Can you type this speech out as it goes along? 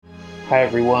Hi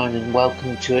everyone, and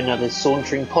welcome to another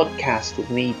Sauntering podcast with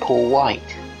me, Paul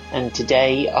White. And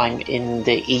today I'm in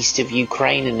the east of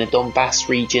Ukraine in the Donbass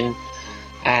region,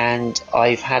 and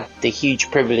I've had the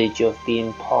huge privilege of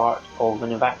being part of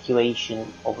an evacuation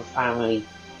of a family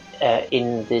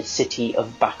in the city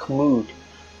of Bakhmut.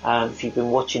 If you've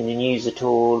been watching the news at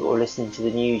all or listening to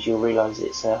the news, you'll realise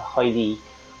it's a highly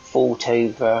fought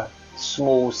over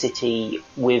small city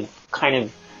with kind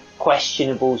of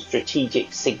questionable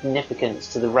strategic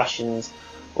significance to the Russians,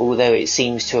 although it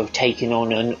seems to have taken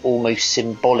on an almost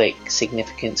symbolic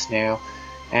significance now,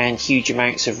 and huge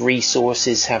amounts of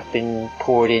resources have been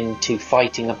poured into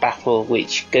fighting a battle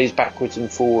which goes backwards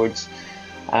and forwards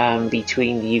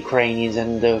between the Ukrainians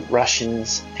and the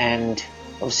Russians. And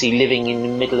obviously living in the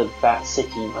middle of that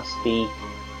city must be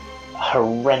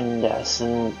horrendous,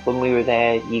 and when we were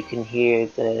there you can hear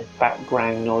the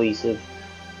background noise of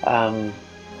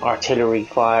artillery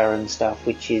fire and stuff,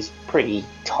 which is pretty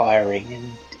tiring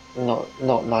and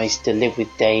not nice to live with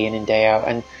day in and day out.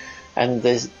 And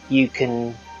you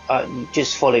can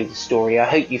just follow the story. I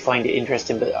hope you find it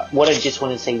interesting, but what I just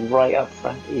want to say right up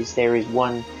front is there is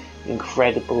one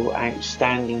incredible,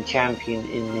 outstanding champion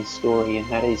in this story, and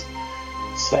that is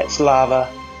Svetslava.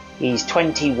 He's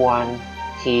 21.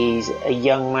 He's a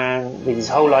young man with his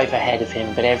whole life ahead of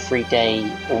him, but every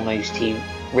day almost he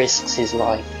risks his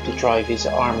life to drive his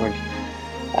armoured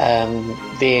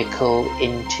vehicle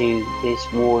into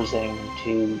this war zone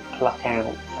to pluck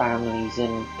out families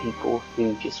and people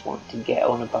who just want to get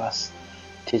on a bus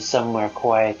to somewhere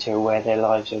quieter where their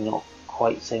lives are not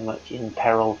quite so much in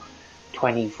peril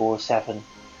 24/7.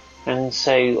 And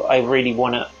so I really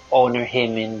want to honour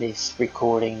him in this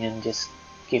recording and just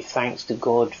give thanks to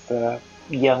God for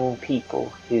young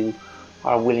people who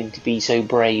are willing to be so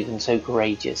brave and so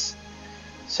courageous.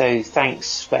 So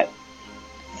thanks, Svet,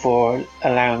 for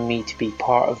allowing me to be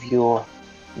part of your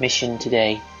mission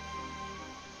today.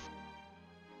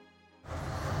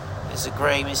 It's a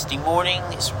grey, misty morning.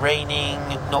 It's raining,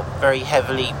 not very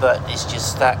heavily, but it's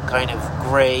just that kind of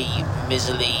grey,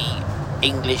 miserly,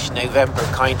 English November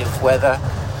kind of weather.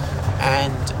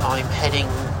 And I'm heading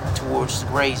towards the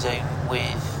grey zone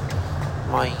with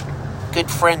my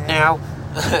good friend now,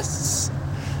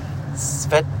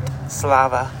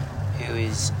 Svetslava, who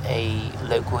is a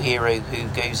local hero who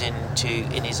goes in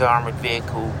his armoured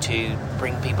vehicle to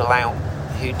bring people out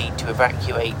who need to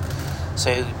evacuate.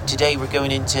 So today we're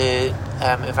going in to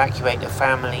evacuate a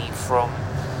family from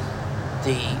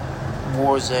the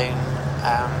war zone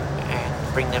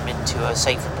and bring them into a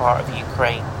safer part of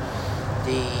Ukraine.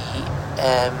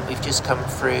 We've just come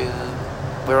through,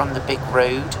 we're on the big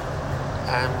road,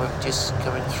 and we're just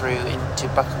coming through into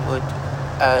Bakhmut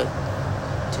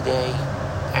today,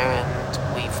 and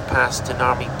we've passed an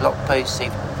army block post.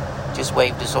 They've just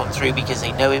waved us on through because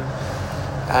they know him.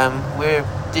 We're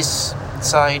this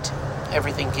side,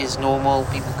 everything is normal,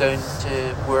 people going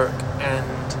to work,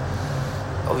 and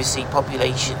obviously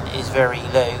population is very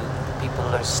low. People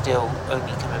are still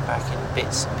only coming back in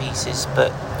bits and pieces,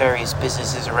 but various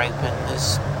businesses are open.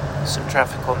 There's some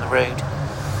traffic on the road,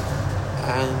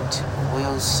 and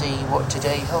we'll see what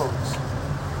today holds.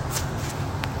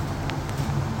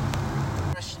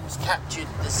 Russians captured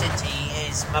the city.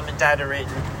 His mum and dad are in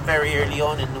very early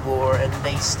on in the war, and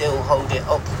they still hold it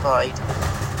occupied.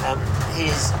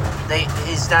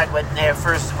 His dad went there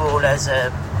first of all as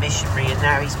a missionary, and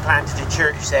now he's planted a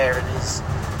church there and is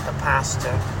a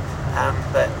pastor.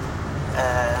 But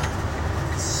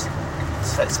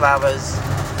Svetslava's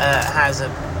has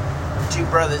 2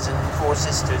 brothers and 4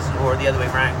 sisters, or the other way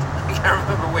around. I can't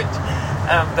remember which.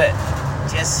 But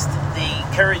just the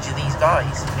courage of these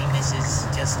guys. I mean, this is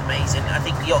just amazing. I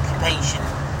think the occupation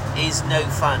is no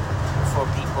fun for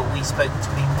people. We spoke to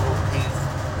people who've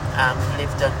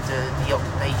lived under the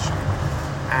occupation,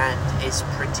 and it's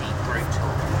pretty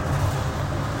brutal.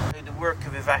 The work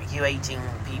of evacuating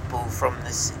people from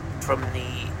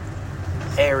the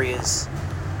areas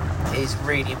is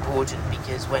really important,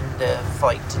 because when the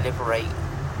fight to liberate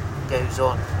goes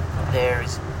on, there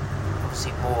is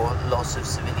obviously more loss of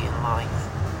civilian life.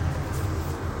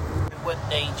 One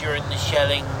day during the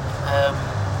shelling,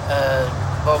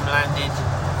 bomb landed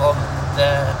on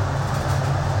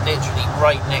literally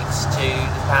right next to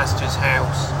the pastor's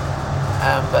house,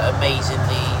 but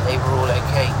amazingly they were all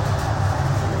okay.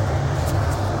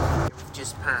 We've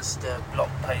just passed a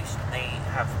block post, and they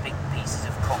have big pieces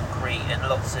of concrete and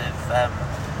lots of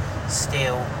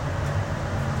steel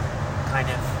kind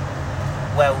of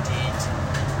welded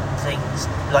things,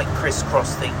 like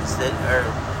crisscross things that are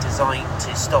designed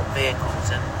to stop vehicles,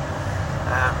 and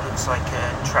looks like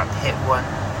a truck hit one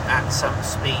at some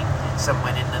speed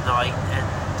somewhere in the night, and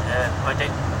I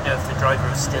don't know if the driver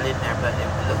was still in there, but it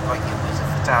looked like it was a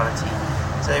fatality.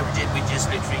 So we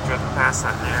just literally driven past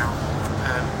that now.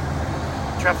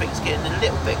 Traffic's getting a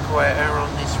little bit quieter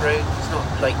on this road. It's not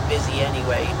like busy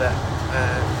anyway, but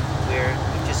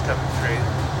we've just come through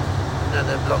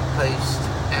another block post,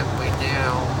 and we're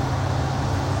now.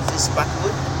 Is this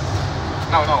Backwood?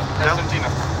 No,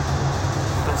 Constantina.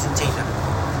 Constantina.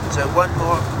 So one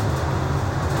more.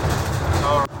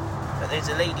 No. But there's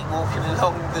a lady walking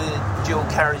along the dual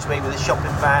carriageway with a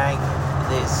shopping bag.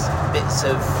 There's bits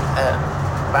of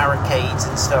barricades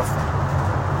and stuff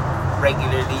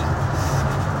regularly.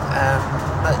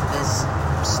 But there's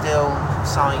still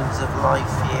signs of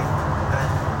life here.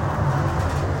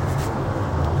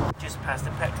 Just past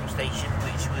a petrol station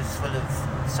which was full of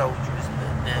soldiers,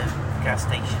 but gas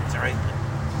stations are open.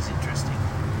 It's interesting.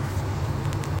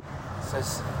 So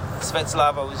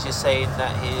Svetslava was just saying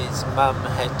that his mum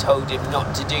had told him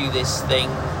not to do this thing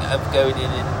of going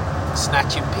in and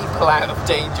snatching people out of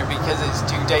danger because it's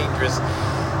too dangerous.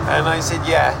 And I said,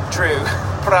 yeah, true,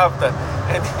 pravda.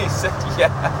 And he said,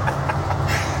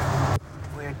 yeah.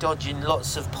 We're dodging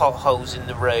lots of potholes in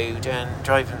the road and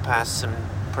driving past some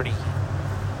pretty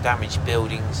damaged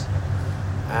buildings.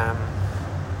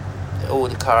 All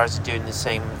the cars are doing the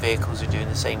same, vehicles are doing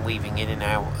the same, weaving in and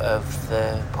out of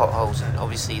the potholes, and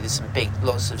obviously there's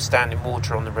lots of standing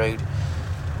water on the road,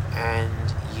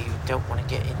 and you don't want to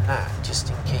get in that just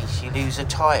in case you lose a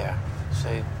tyre.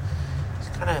 So it's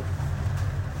kind of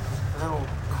little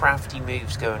crafty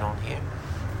moves going on here.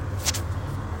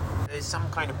 There's some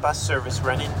kind of bus service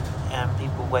running, and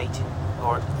people waiting,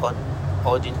 or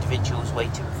odd individuals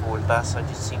waiting for the bus. I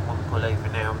just seen one pull over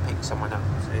now and pick someone up,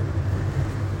 so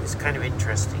it's kind of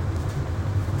interesting.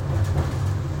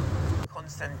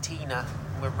 Constantina,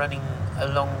 we're running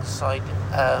alongside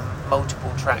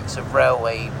multiple tracks of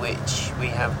railway, which we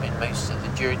have been most of the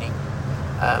journey.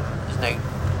 There's no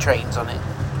trains on it.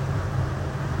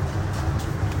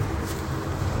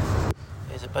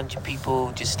 There's a bunch of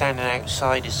people just standing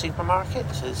outside a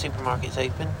supermarket, so the supermarket's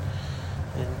open,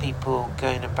 and people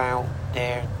going about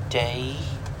their day.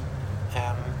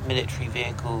 Military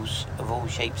vehicles of all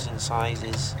shapes and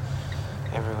sizes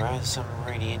everywhere. There's some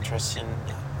really interesting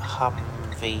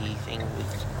Humvee thing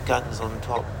with guns on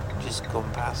top just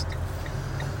gone past.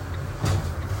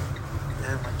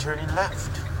 And we're turning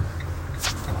left.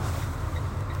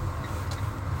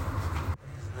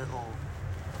 There's a little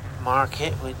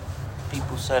market with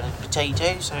people selling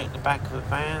potatoes out the back of a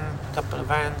van. A couple of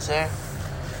vans there.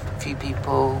 A few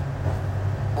people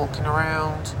walking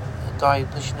around. Guy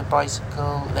pushing a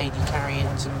bicycle, lady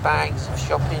carrying some bags of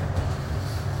shopping,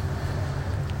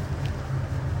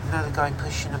 another guy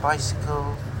pushing a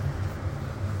bicycle.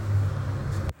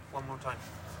 One more time.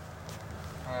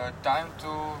 Time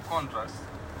to contrast.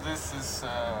 This is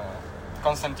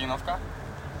Konstantinovka.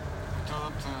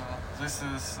 This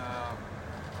is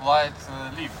light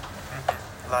live.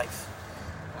 Life.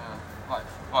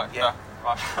 Life. Yeah.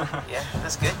 Yeah. Yeah,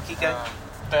 that's good. Keep going.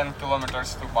 10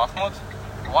 kilometers to Bakhmut.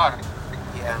 War.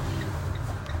 Yeah.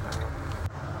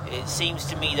 It seems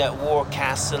to me that war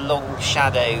casts a long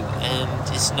shadow, and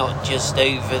it's not just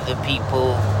over the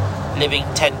people living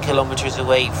 10 kilometres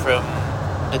away from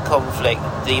the conflict,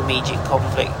 the immediate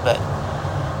conflict, but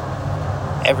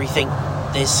everything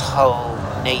this whole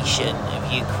nation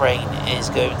of Ukraine is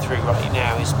going through right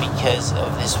now is because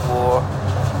of this war.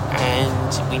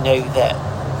 And we know that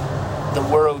the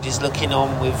world is looking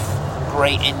on with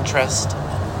great interest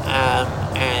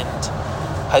and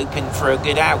hoping for a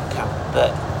good outcome,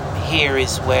 but here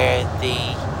is where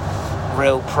the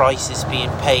real price is being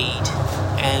paid.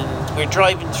 And we're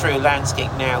driving through a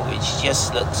landscape now which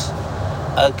just looks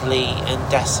ugly and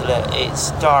desolate.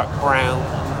 It's dark brown,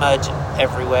 mud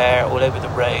everywhere, all over the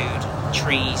road.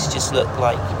 Trees just look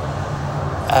like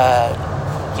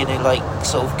like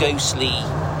sort of ghostly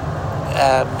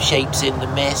shapes in the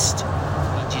mist.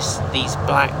 Just these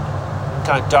black,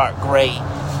 kind of dark grey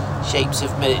shapes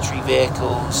of military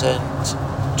vehicles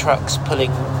and trucks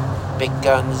pulling big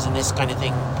guns and this kind of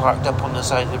thing parked up on the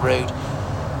side of the road.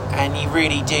 And you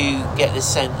really do get the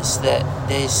sense that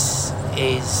this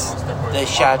is the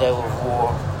shadow of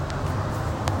war.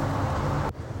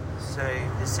 So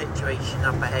the situation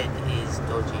up ahead is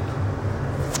dodgy.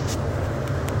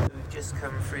 We've just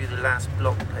come through the last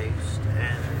block post,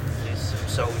 and there's some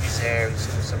soldiers there. We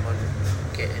saw someone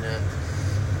getting a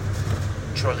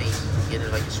trolley,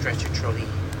 like a stretcher trolley.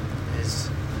 There's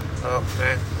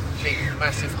big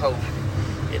massive hole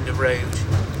in the road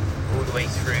all the way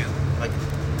through, like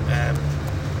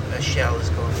a shell has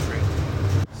gone through.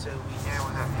 So we now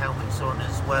have helmets on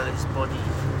as well as body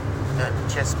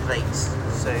and chest plates.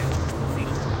 So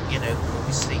if you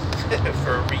obviously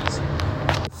for a reason.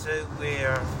 So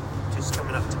we're just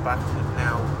coming up to Bakhmut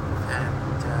now, and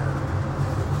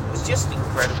it was just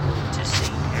incredible to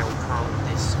see how calm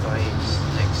this guy is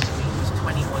next to me. He's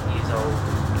 21 years old.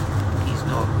 He's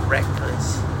not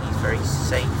reckless. He's very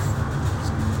safe,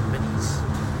 but he's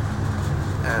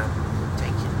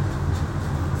taking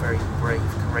very brave,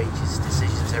 courageous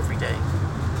decisions every day.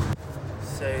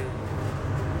 So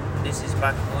this is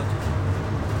Bakhmut.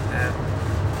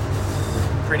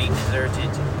 Pretty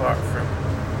deserted apart from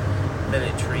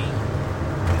military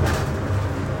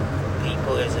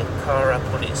people. There's a car up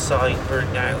on its side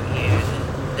burned out here,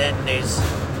 and then there's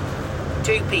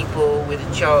two people with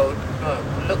a child,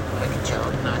 looked like a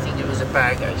child, no, I think it was a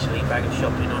bag of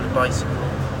shopping on a bicycle,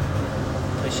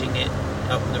 pushing it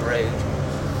up the road.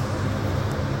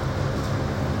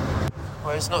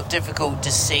 Well, it's not difficult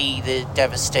to see the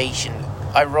devastation.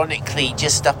 Ironically,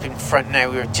 just up in front now,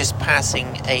 we're just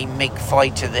passing a MiG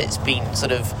fighter that's been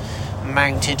sort of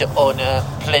mounted on a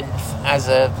plinth as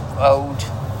a old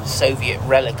Soviet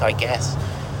relic, I guess.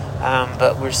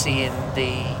 But we're seeing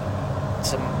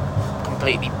some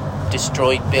completely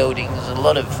destroyed buildings. A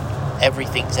lot of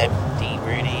everything's empty,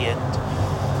 really, and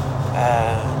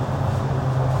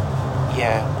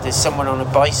there's someone on a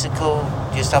bicycle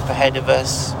just up ahead of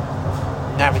us,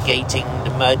 navigating the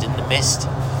mud and the mist.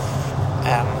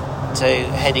 So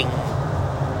heading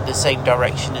the same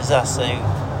direction as us. So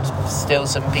still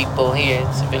some people here,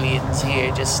 civilians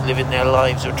here, just living their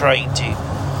lives or trying to.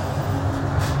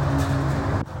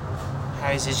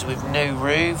 Houses with no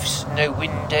roofs, no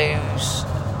windows,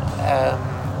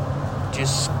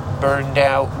 just burned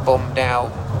out, bombed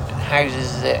out.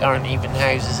 Houses that aren't even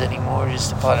houses anymore,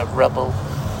 just a pile of rubble.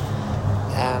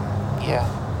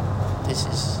 This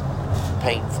is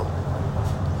painful.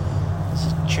 There's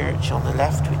a church on the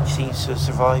left which seems to have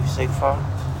survived so far.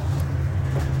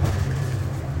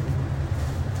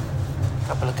 A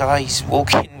couple of guys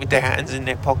walking with their hands in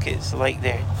their pockets like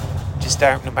they're just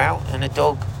out and about, and a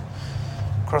dog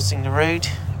crossing the road,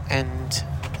 and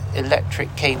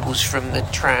electric cables from the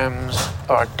trams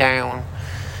are down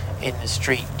in the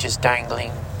street, just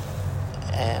dangling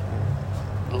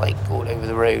like all over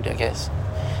the road, I guess.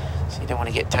 So you don't want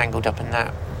to get tangled up in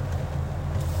that.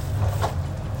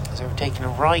 So we're taking a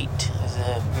right. There's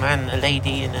a man, a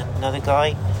lady, and another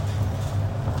guy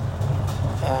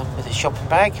with a shopping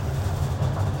bag,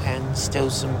 and still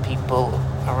some people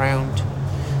around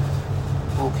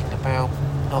walking about.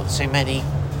 Not so many.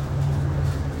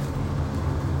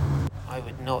 I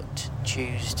would not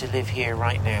choose to live here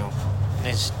right now.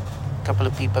 There's a couple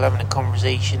of people having a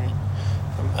conversation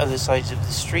from other sides of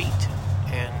the street,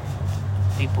 and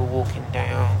people walking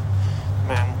down, a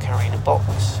man carrying a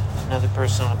box, another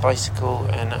person on a bicycle,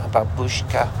 and a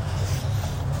babushka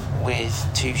with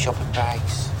two shopping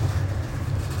bags,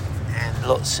 and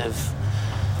lots of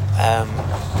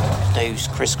those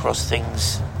crisscross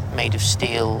things made of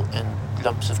steel and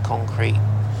lumps of concrete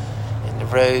in the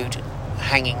road,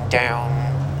 hanging down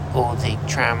all the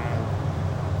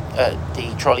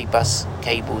the trolley bus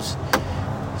cables.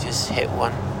 Just hit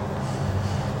one.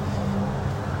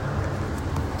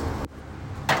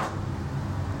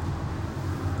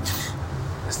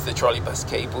 That's the trolley bus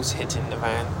cables hitting the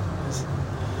van.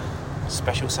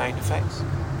 Special sound effects.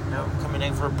 Now I'm coming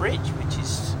over a bridge which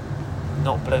is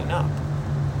not blown up.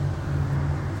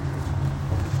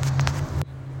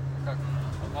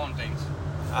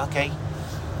 Okay,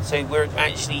 so we're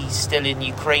actually still in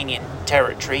Ukrainian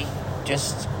territory.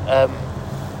 Just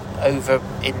over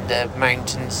in the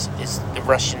mountains is the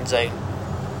Russian zone.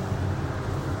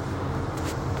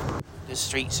 The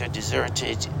streets are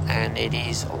deserted, and it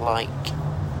is like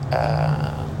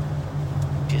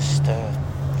just a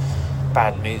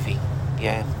bad movie.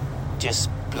 Yeah, just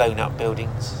blown up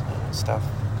buildings and stuff.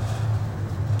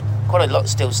 Quite a lot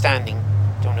still standing.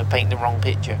 Don't want to paint the wrong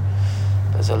picture.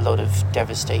 There's a lot of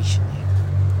devastation here.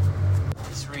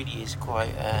 This really is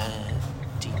quite a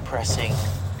depressing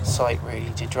sight,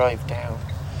 really, to drive down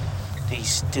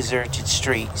these deserted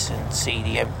streets and see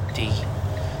the empty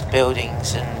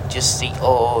buildings and just the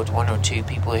odd one or two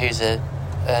people. Here's a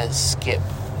skip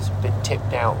that's been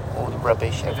tipped out, all the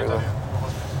rubbish everywhere.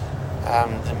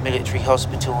 The military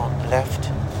hospital on the left.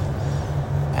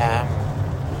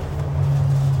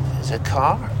 There's a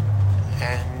car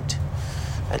and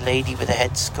a lady with a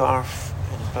headscarf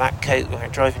and a black coat. We're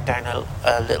driving down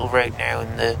a little road now,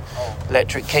 and the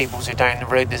electric cables are down the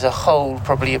road. There's a hole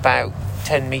probably about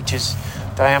 10 metres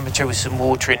diameter with some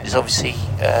water in it. There's obviously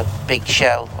a big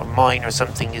shell or mine or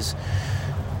something is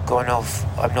going off.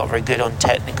 I'm not very good on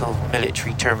technical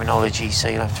military terminology, so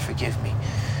you'll have to forgive me.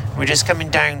 We're just coming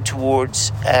down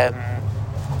towards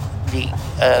the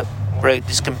road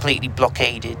that's completely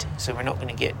blockaded, so we're not going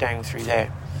to get down through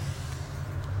there.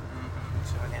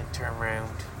 So we're going to turn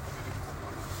around.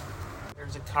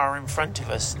 There's a car in front of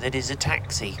us that is a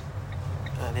taxi.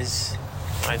 And is,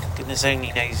 my goodness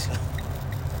only knows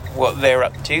what they're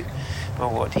up to, or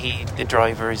what the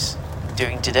driver is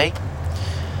doing today.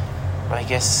 But I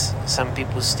guess some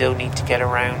people still need to get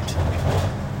around.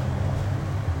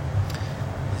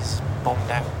 This bombed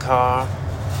out car.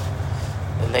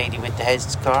 The lady with the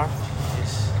headscarf.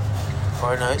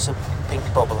 Or no, it's a pink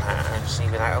bobble hat actually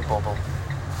without a bobble.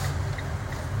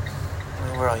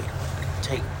 Alright,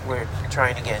 we're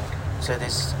trying again. So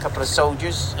there's a couple of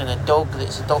soldiers and a dog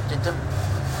that's adopted them.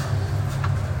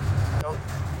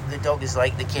 The dog is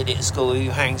like the kid at school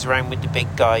who hangs around with the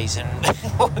big guys and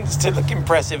wants to look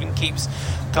impressive and keeps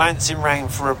glancing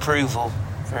round for approval.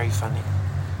 Very funny.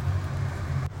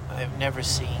 I've never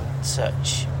seen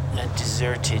such a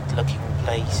deserted looking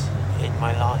place in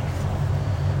my life.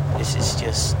 This is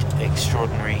just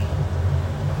extraordinary.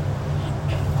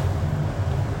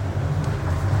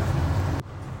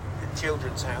 The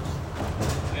children's house.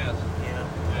 Yes. Yeah.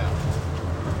 Yeah.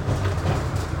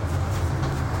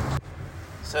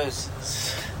 So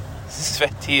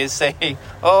Sveti is saying,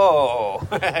 oh,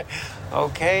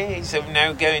 okay, so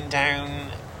now going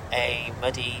down a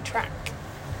muddy track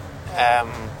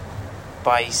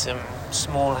by some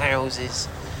small houses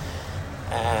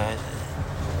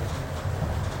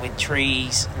with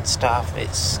trees and stuff.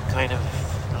 It's kind of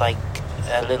like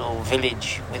a little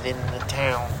village within the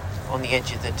town, on the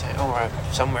edge of the town, or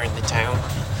somewhere in the town.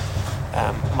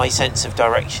 My sense of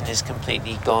direction is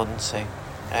completely gone,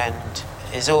 and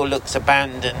it all looks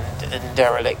abandoned and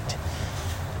derelict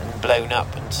and blown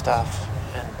up and stuff.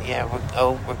 And yeah,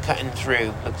 we're cutting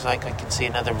through. Looks like I can see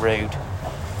another road.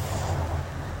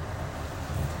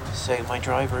 So my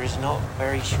driver is not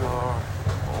very sure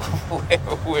where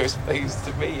we're supposed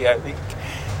to be, I think.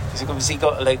 He's obviously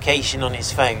got a location on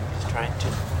his phone. He's trying to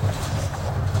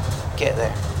get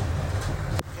there.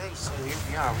 Okay, so here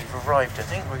we are. We've arrived, I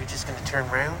think. We're just going to turn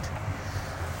round.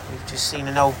 We've just seen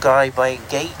an old guy by a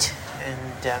gate, and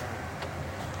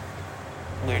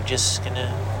we're just going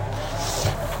to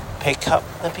pick up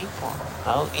the people.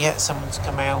 Oh, yeah, someone's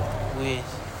come out with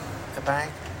a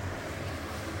bag.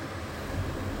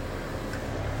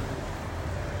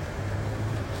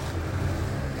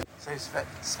 So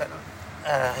Svetlana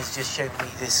has just shown me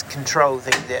this control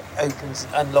thing that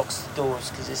unlocks the doors,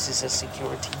 because this is a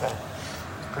security van.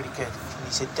 It's pretty good. And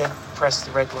he said, don't press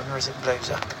the red one or else it blows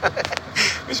up.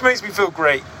 Which makes me feel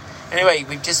great. Anyway,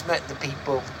 we've just met the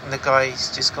people, and the guy's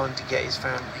just gone to get his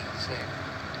family, so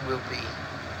we'll be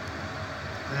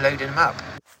loading them up.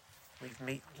 We've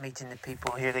meeting the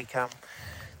people. Here they come.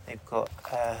 They've got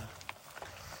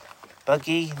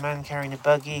buggy, a man carrying a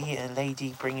buggy, a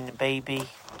lady bringing the baby,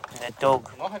 and a dog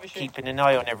keeping an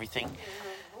eye on everything.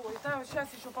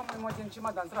 Здравствуйте.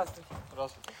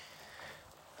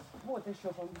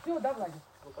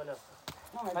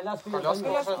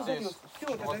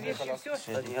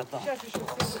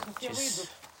 Just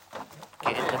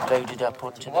getting them loaded up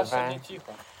onto the van.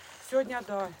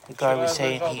 The guy was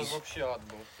saying he's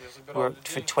worked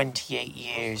for 28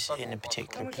 years in a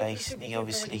particular place, and he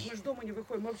obviously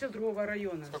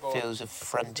feels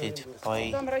affronted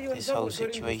by this whole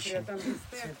situation.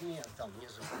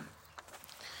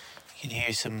 You can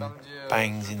hear some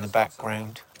bangs in the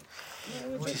background,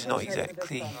 which is not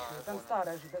exactly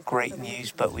great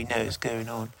news, but we know it's going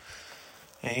on.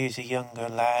 Now here's a younger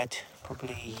lad,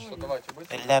 probably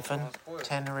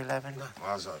 10 or 11.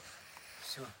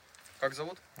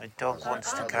 The dog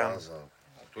wants to come,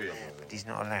 but he's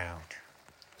not allowed.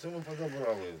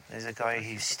 There's a guy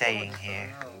who's staying here.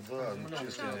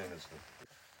 There's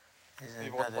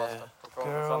another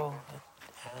girl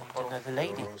and another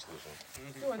lady.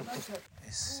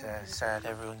 It's sad,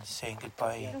 everyone's saying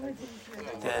goodbye.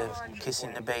 They're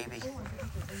kissing the baby.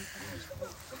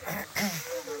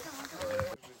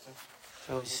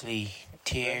 So obviously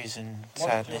tears and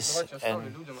sadness,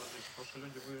 and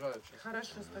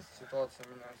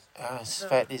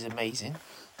Svet is amazing.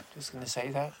 Just going to say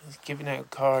that. He's giving out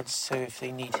cards, so if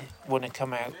they want to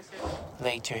come out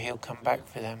later, he'll come back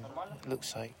for them. It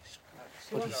looks like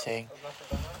what he's saying.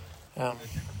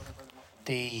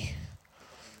 The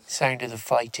sound of the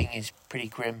fighting is pretty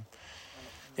grim.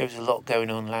 There was a lot going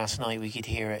on last night. We could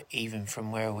hear it even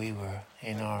from where we were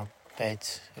in our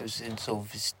beds. It was in sort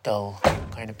of this dull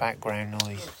kind of background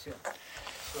noise.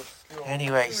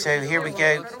 Anyway, so here we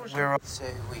go. So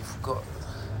we've got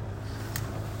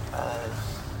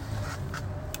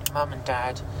mum and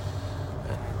dad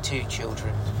and 2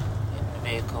 children in the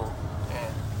vehicle,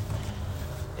 and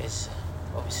there's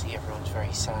obviously everyone's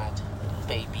very sad. The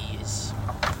baby is,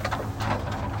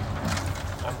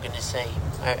 I'm going to say,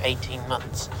 about 18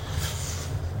 months.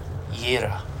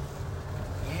 Yera.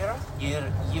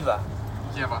 Yeva.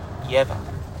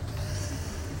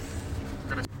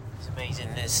 It's amazing.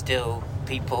 There's still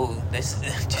people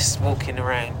just walking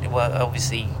around. Well,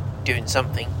 obviously doing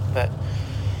something, but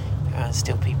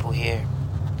still people here.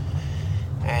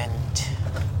 And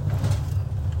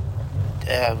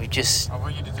we just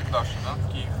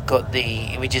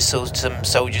saw some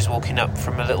soldiers walking up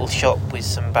from a little shop with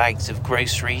some bags of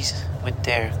groceries with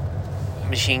their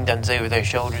machine guns over their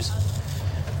shoulders.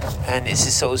 And it's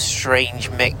this sort of strange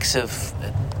mix of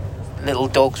little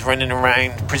dogs running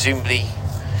around, presumably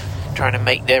trying to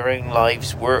make their own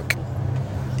lives work,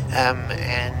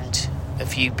 and a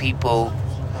few people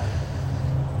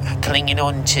clinging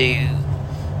on to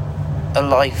a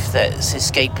life that's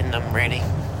escaping them, really.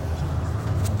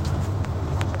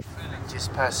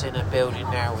 Just passing a building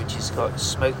now which has got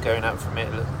smoke going up from it,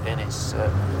 and it's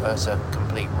a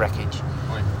complete wreckage.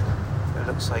 It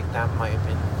looks like that might have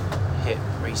been hit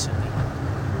recently.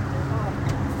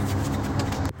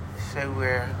 So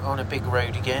we're on a big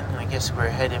road again. I guess we're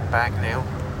heading back now,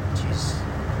 which is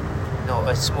not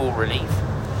a small relief.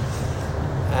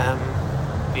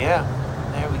 Yeah,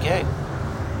 there we go.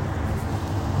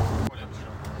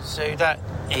 So that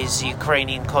is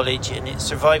Ukrainian college, and it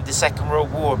survived the Second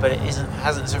World War, but it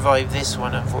hasn't survived this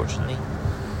one, unfortunately.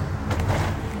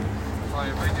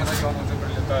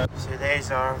 So there's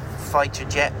our fighter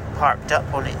jet parked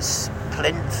up on its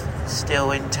plinth,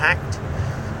 still intact,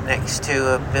 next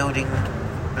to a building,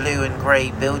 blue and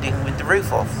grey building with the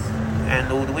roof off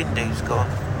and all the windows gone.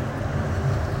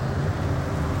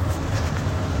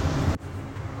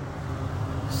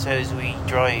 So as we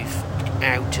drive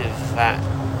out of that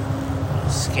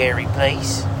scary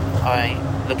place,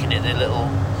 I'm looking at the little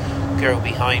girl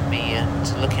behind me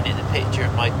and looking at the picture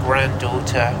of my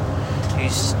granddaughter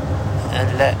who's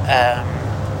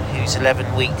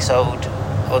 11 weeks old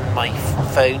on my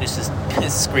phone as a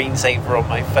screensaver on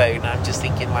my phone. I'm just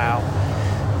thinking, wow,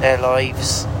 their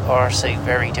lives are so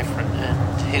very different,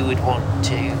 and who would want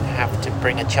to have to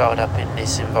bring a child up in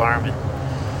this environment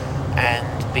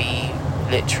and be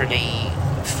literally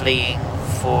fleeing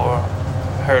for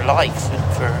her life and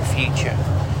for her future.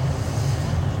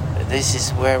 This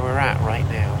is where we're at right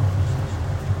now,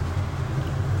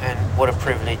 and what a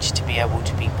privilege to be able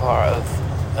to be part of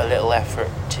a little effort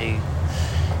to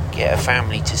get a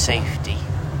family to safety.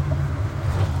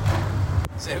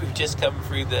 So we've just come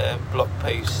through the block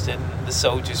post, and the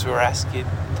soldiers were asking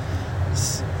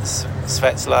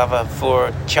Svetlana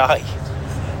for chai,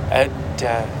 and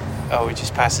we're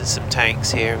just passing some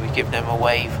tanks here. We give them a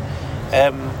wave,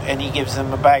 and he gives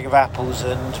them a bag of apples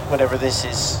and whatever this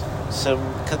is,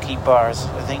 some cookie bars,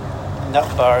 I think,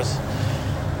 nut bars,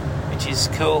 which is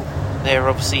cool. They're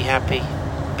obviously happy.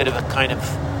 Bit of a kind of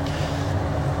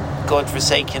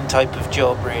godforsaken type of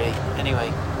job, really.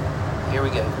 Anyway, here we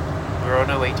go. We're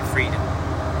on our way to freedom.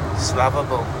 Slava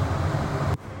Bogu.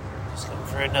 Just looking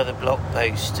for another block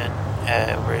post,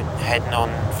 and we're heading on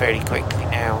fairly quickly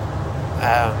now.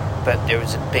 But there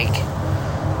was a big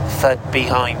thud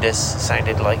behind us. It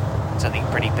sounded like something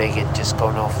pretty big had just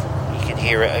gone off. You can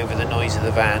hear it over the noise of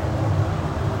the van.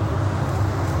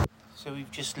 So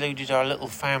we've just loaded our little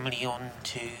family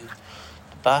onto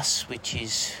the bus, which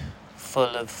is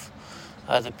full of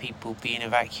other people being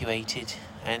evacuated,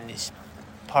 and it's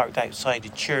parked outside a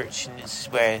church, and this is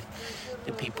where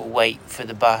the people wait for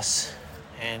the bus.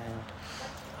 And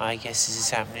I guess this is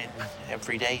happening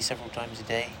every day, several times a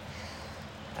day.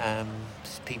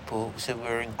 People, so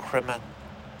we're in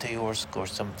Kramatorsk or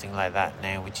something like that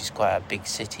now, which is quite a big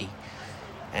city,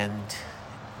 and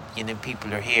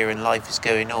people are here and life is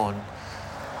going on.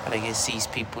 But I guess these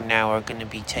people now are going to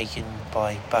be taken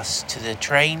by bus to the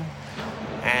train,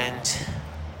 and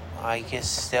I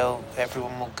guess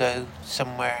everyone will go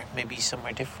somewhere, maybe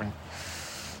somewhere different.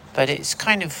 But it's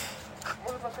kind of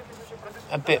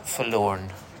a bit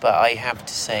forlorn, but I have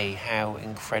to say how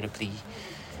incredibly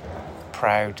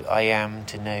proud I am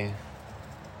to know.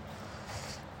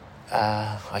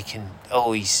 I can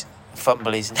always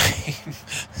fumble his name.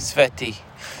 Sveti.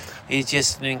 He's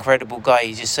just an incredible guy.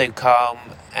 He's just so calm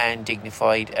and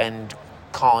dignified and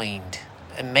kind,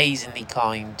 amazingly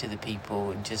kind to the people,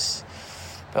 and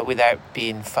but without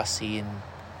being fussy and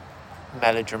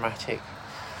melodramatic.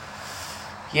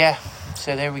 Yeah,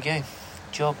 so there we go.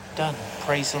 Job done.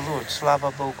 Praise the Lord.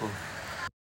 Slava Bogu.